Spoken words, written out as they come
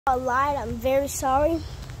I lied, I'm very sorry,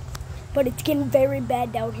 but it's getting very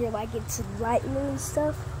bad down here, like it's lightning and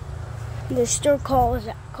stuff. And there's still cars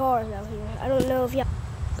out here. I don't know if y'all,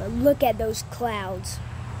 but look at those clouds.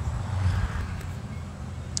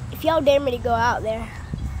 If y'all dare me to go out there,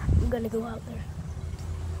 I'm gonna go out there.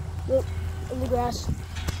 Look, in the grass,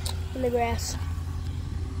 in the grass.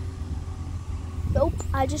 Nope,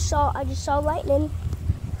 I just saw lightning.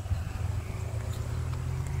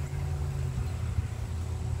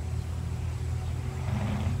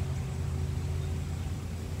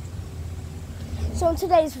 So in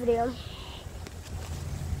today's video,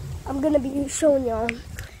 I'm gonna be showing y'all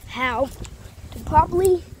how to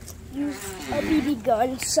properly use a BB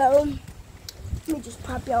gun. So let me just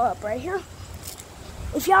pop y'all up right here.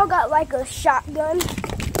 If y'all got like a shotgun,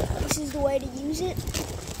 this is the way to use it.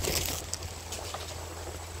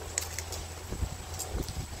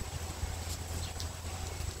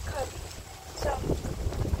 So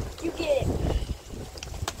you get it.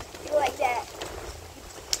 You like that.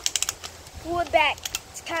 Pull it back.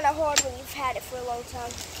 It's kind of hard when you've had it for a long time.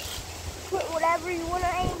 Put whatever you want to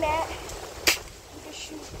aim at. You can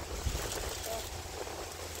shoot.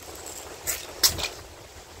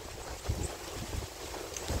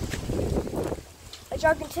 As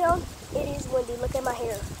y'all can tell, it is windy. Look at my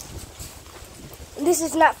hair. And this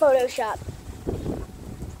is not Photoshop.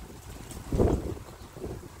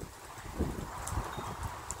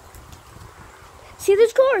 See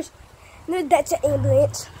those cars? No, that's an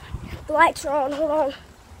ambulance. The lights are on. Hold on.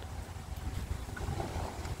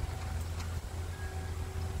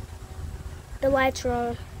 The lights are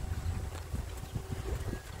on.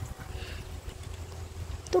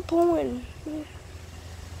 They're pulling.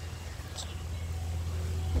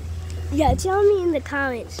 Yeah, tell me in the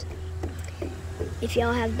comments if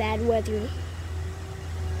y'all have bad weather.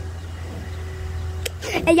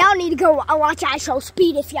 And y'all need to go watch I Show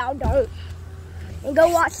Speed if y'all don't. And go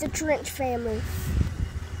watch the Trench Family.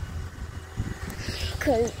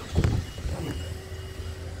 Cause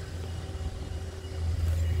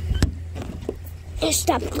it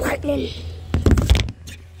stopped lightning.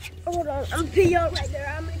 Hold on, I'm gonna be y'all right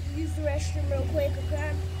there. I'm gonna use the restroom real quick,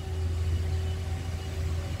 okay?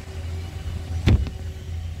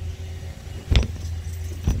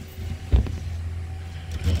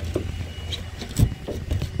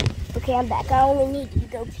 Okay, I'm back. I only need to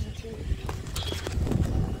go pee-pee.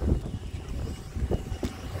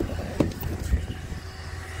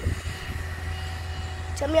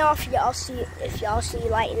 Tell me if y'all see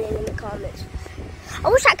lightning in the comments. I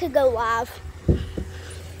wish I could go live.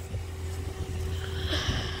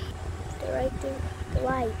 They're right there. The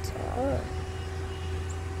lights are on.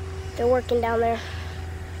 They're working down there.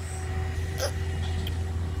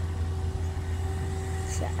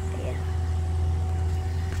 So, yeah.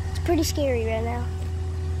 It's pretty scary right now.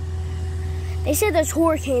 They said there's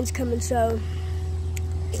hurricanes coming, so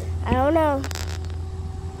I don't know.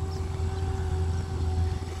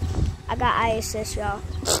 I got ISS, y'all.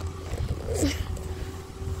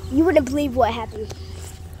 You wouldn't believe what happened.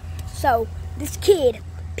 So, this kid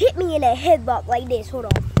hit me in a headlock like this. Hold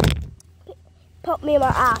on. Poked me in my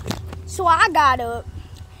eye. So I got up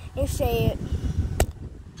and said,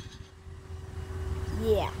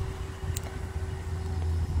 yeah.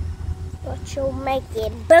 But you'll make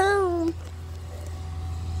it boom.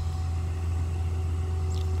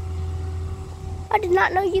 I did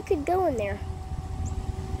not know you could go in there.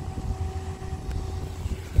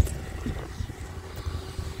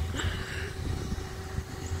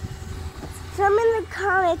 Tell me in the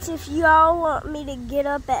comments if y'all want me to get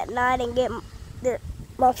up at night and get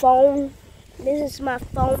my phone. This is my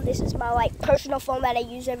phone. This is my personal phone that I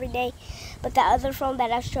use every day. But the other phone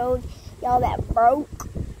that I showed y'all that broke,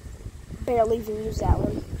 barely even use that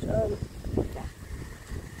one.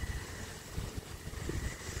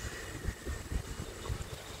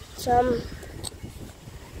 So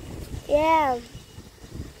yeah. Yeah.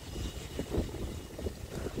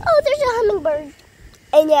 Oh, there's a hummingbird.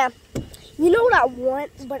 And yeah. You know what I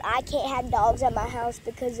want, but I can't have dogs at my house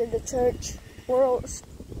because of the church rules.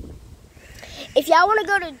 If y'all want to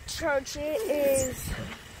go to church,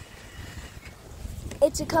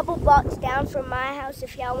 it's a couple blocks down from my house.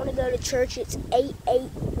 If y'all want to go to church, it's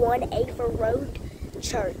 881 Ava Road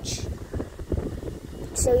Church.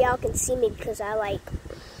 So y'all can see me because I'm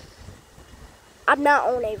not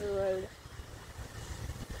on Ava Road.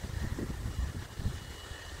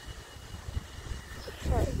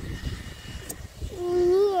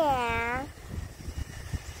 Yeah.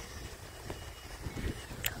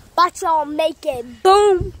 Watch y'all make it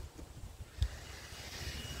boom.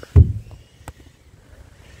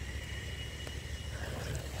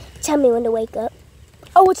 Tell me when to wake up.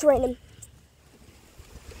 Oh, it's raining.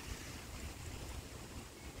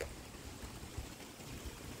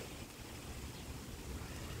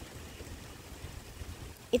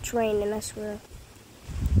 It's raining, I swear.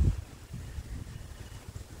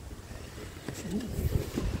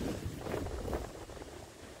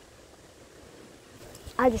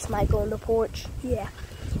 I just might go on the porch. Yeah.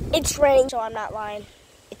 It's raining, so I'm not lying.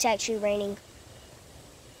 It's actually raining.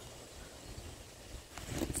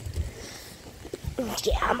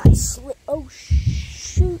 Yeah, I might slip. Oh,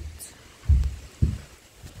 shoot.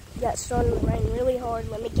 Got starting to rain really hard.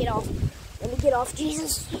 Let me get off. Let me get off,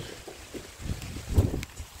 Jesus.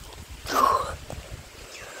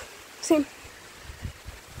 See?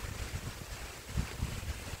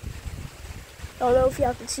 I don't know if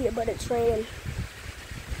y'all can see it, but it's raining.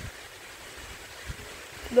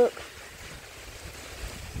 Look.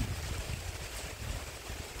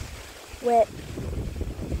 Wet.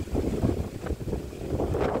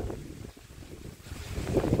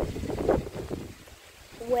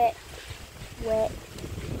 Wet. Wet.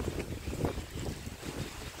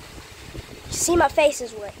 See, my face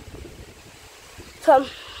is wet. So,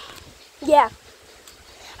 yeah.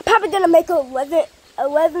 I'm probably gonna make a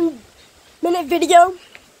 11-minute video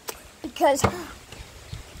because,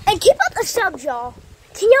 and keep up the subs, y'all.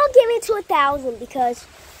 Can y'all get me to 1,000? Because,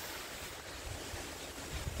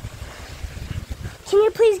 can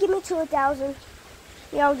you please get me to 1,000?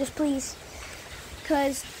 Y'all, just please.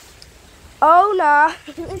 Because, oh nah,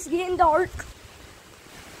 it's getting dark.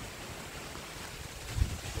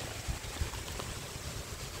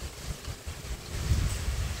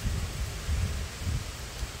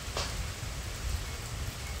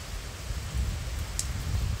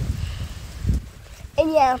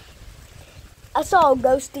 And yeah, I saw a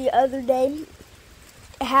ghost the other day.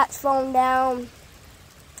 A hat's falling down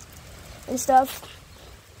and stuff.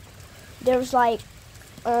 There was like,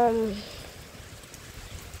 there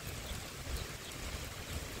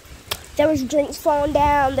was drinks falling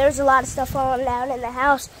down. There was a lot of stuff falling down in the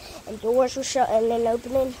house, and doors were shut and then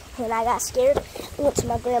opening. And I got scared. I went to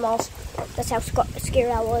my grandma's. That's how scared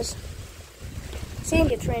I was. See,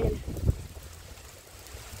 it's raining.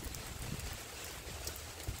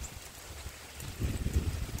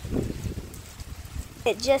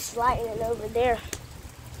 It's just lightning over there.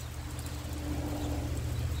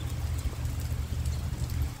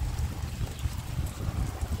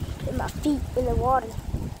 Put my feet in the water.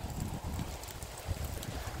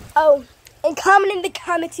 Oh, and comment in the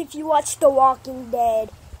comments if you watch The Walking Dead.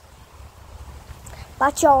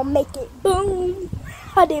 Watch y'all make it boom.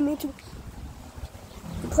 I didn't mean to.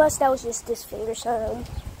 Plus, that was just this finger, so.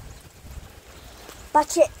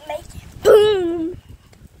 Watch it make it boom.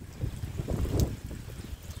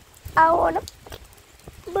 I wanna,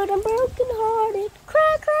 but I'm broken hearted.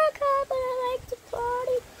 Cry, cry, cry, but I like to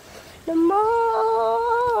party. The more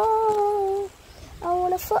I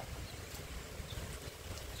wanna fuck.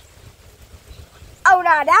 Oh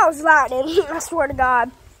no, that was lightning. I swear to God.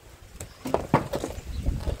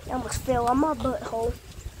 I almost fell on my butthole.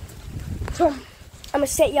 So, I'm gonna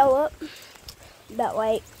set y'all up. That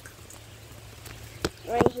way.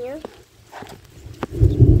 Right here.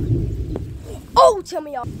 Oh, tell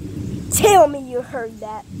me y'all. Tell me you heard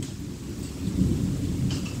that.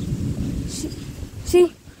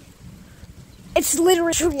 See? It's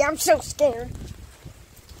literally true. I'm so scared.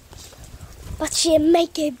 But you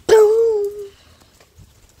make it boom.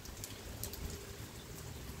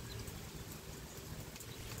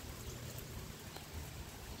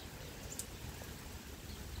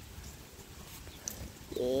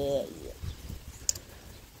 Yeah.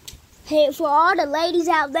 Hey, for all the ladies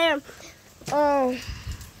out there,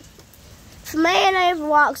 if a man ever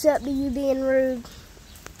walks up to you being rude,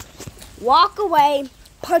 walk away,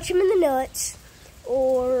 punch him in the nuts,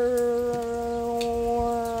 or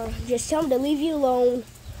just tell him to leave you alone,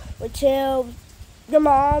 or tell your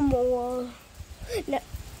mom, or no,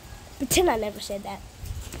 pretend I never said that.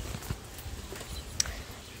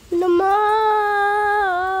 No more.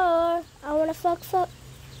 I wanna fuck.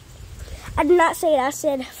 I did not say it. I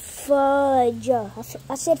said fudge.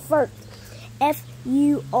 I said furk.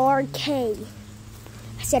 F-U-R-K.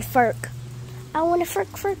 I said furk. I want to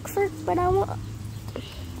furk, but I want.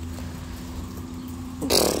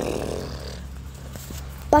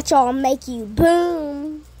 But y'all make you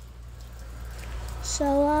boom. So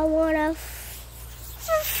I want to,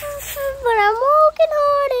 but I'm broken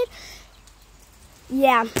hearted.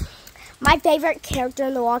 Yeah, my favorite character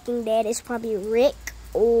in The Walking Dead is probably Rick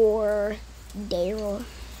or Daryl.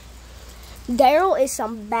 Daryl is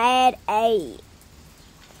some bad A.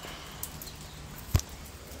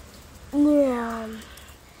 Yeah.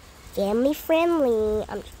 family friendly.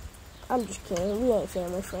 I'm just kidding. We ain't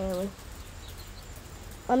family friendly.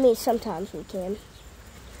 I mean, sometimes we can.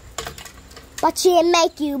 Watch it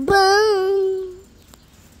make you boom.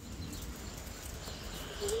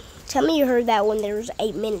 Tell me you heard that when there was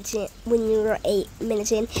 8 minutes in, when you were 8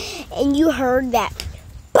 minutes in, and you heard that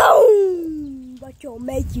boom. Watch it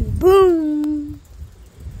make you boom.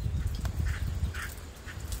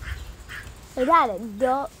 Is that a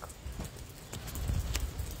duck?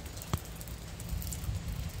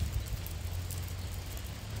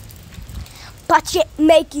 Watch it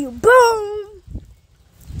make you boom.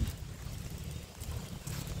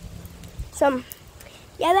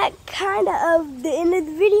 Yeah, that kind of the end of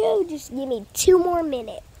the video. Just give me 2 more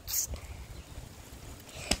minutes.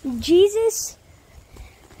 Jesus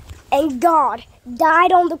and God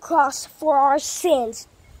died on the cross for our sins.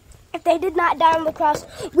 If they did not die on the cross,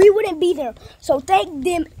 we wouldn't be there. So thank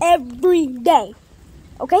them every day.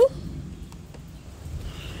 Okay?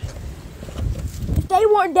 If they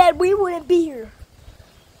weren't dead, we wouldn't be here.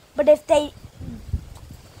 But if they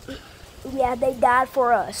died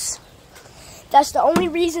for us. That's the only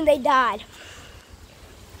reason they died,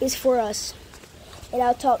 is for us. And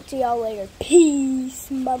I'll talk to y'all later. Peace,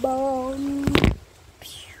 my mom.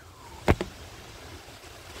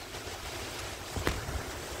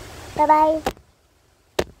 Bye-bye.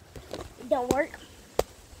 It don't work.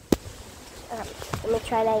 Let me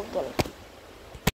try that again.